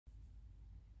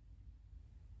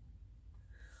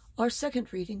Our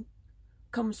second reading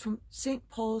comes from St.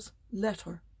 Paul's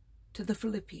letter to the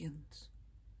Philippians.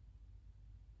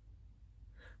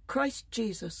 Christ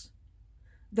Jesus,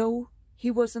 though he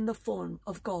was in the form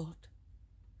of God,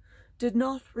 did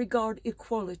not regard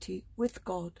equality with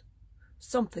God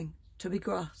something to be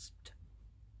grasped.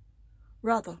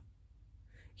 Rather,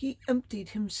 he emptied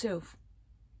himself,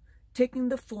 taking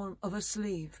the form of a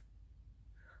slave,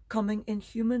 coming in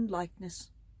human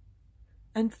likeness,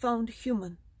 and found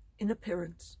human in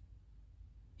appearance.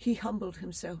 He humbled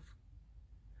himself,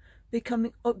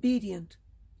 becoming obedient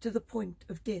to the point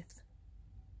of death,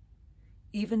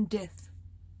 even death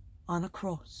on a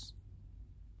cross.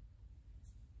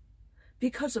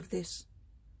 Because of this,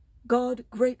 God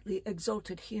greatly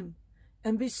exalted him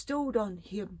and bestowed on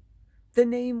him the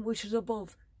name which is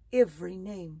above every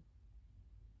name,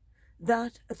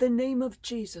 that at the name of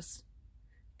Jesus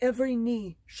every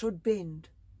knee should bend,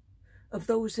 of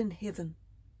those in heaven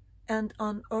and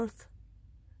on earth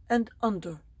and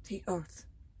under the earth,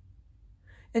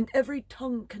 and every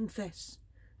tongue confess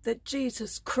that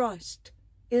Jesus Christ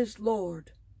is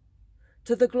Lord,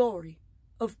 to the glory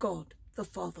of God the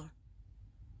Father.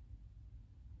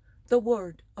 The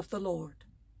word of the Lord.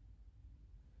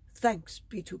 Thanks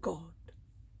be to God.